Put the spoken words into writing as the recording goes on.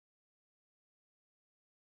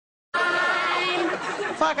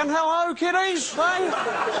Fucking hello, kiddies, eh?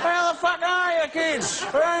 How the fuck are you, kids?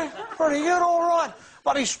 Eh? Pretty good, all right.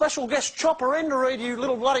 Bloody special guest Chopper in to read you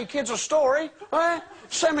little bloody kids a story, eh?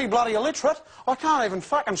 Semi-bloody illiterate. I can't even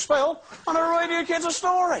fucking spell. I'm going to read you kids a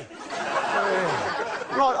story.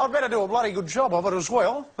 Right, I'd better do a bloody good job of it as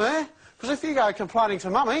well, eh? Because if you go complaining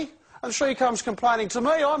to Mummy, and she comes complaining to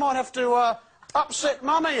me, I might have to, upset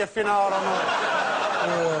Mummy, if you know what I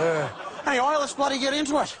mean. Anyway, let's bloody get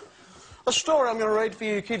into it. The story I'm going to read for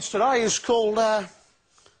you kids today is called,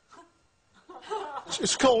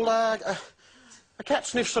 it's called, A Cat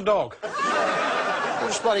Sniffs a Dog.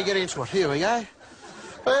 Let's bloody get into it. Here we go.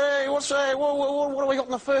 Hey, what have we got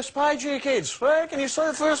on the first page here, kids? Hey, can you see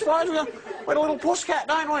the first page? We got a little puss cat,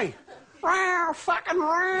 don't we? Row, fucking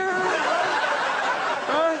row.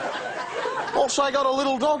 Also got a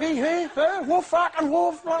little doggy here. Woof, fucking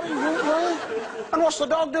woof, bloody woof. And what's the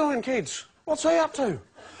dog doing, kids? What's he up to?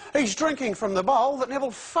 He's drinking from the bowl that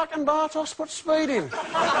Neville fucking Bartos put speed in.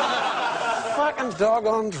 Fucking dog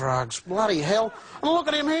on drugs. Bloody hell. And look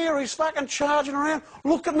at him here. He's fucking charging around.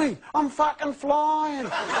 Look at me. I'm fucking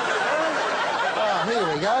flying.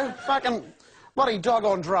 Here we go. Fucking bloody dog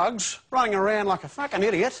on drugs, running around like a fucking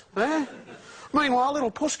idiot. Eh? Meanwhile,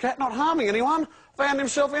 little pusscat, not harming anyone, found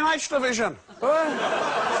himself in H Division. Eh?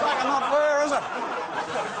 Fucking not fair, is it?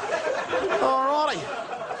 All righty.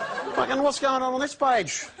 Fucking what's going on this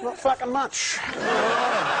page? Not fucking much.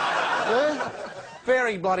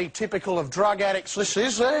 Very bloody typical of drug addicts, this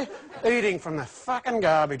is, eh? Eating from the fucking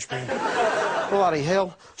garbage bin. Bloody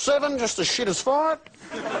hell. 7, just as shit as fire.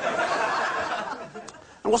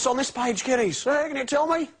 And what's on this page, kiddies? Eh? Can you tell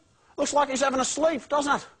me? Looks like he's having a sleep,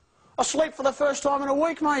 doesn't it? A sleep for the first time in a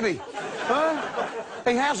week, maybe.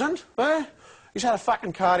 He hasn't, eh? He's had a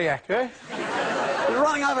fucking cardiac, eh? He's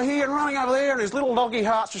running over here and running over there, and his little doggy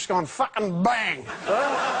heart's just gone fucking bang.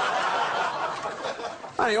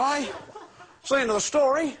 Anyway, it's the end of the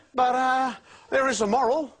story, but there is a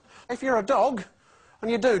moral. If you're a dog and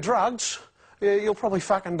you do drugs, you'll probably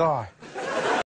fucking die.